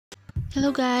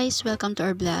Hello guys, welcome to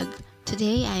our vlog.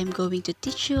 Today I am going to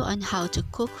teach you on how to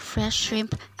cook fresh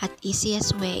shrimp at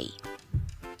easiest way.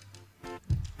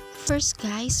 First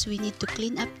guys, we need to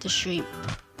clean up the shrimp.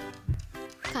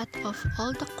 Cut off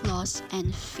all the claws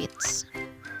and fits.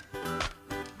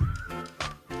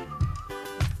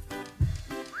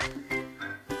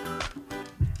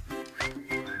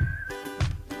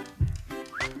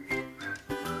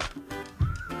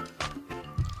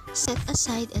 Set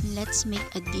aside and let's make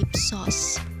a dip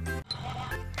sauce.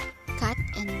 Cut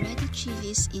and ready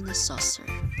chilies in a saucer.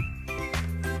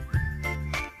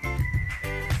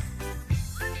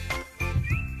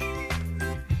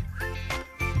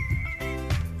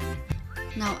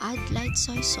 Now add light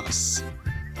soy sauce.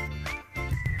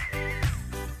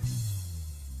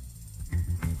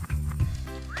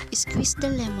 Squeeze the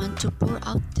lemon to pour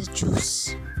out the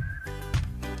juice.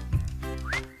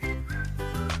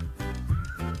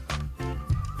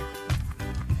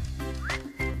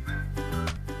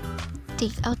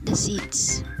 Take out the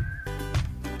seeds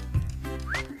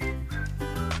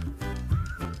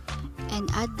and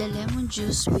add the lemon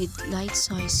juice with light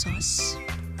soy sauce.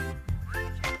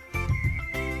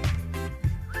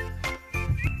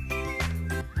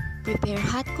 Prepare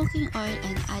hot cooking oil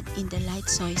and add in the light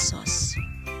soy sauce.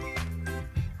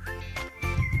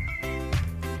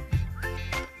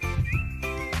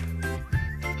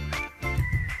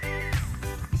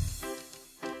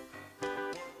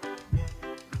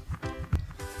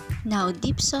 Now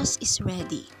dip sauce is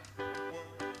ready.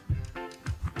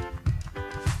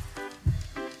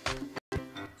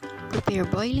 Prepare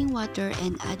boiling water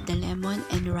and add the lemon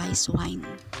and rice wine.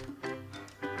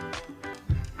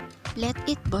 Let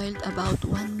it boil about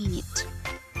 1 minute.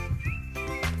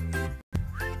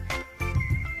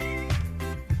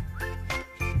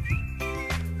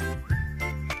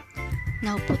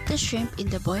 Now put the shrimp in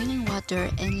the boiling water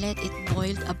and let it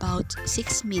boil about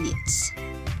 6 minutes.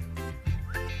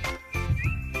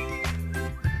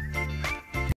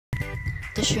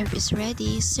 The shrimp is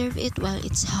ready. Serve it while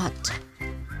it's hot.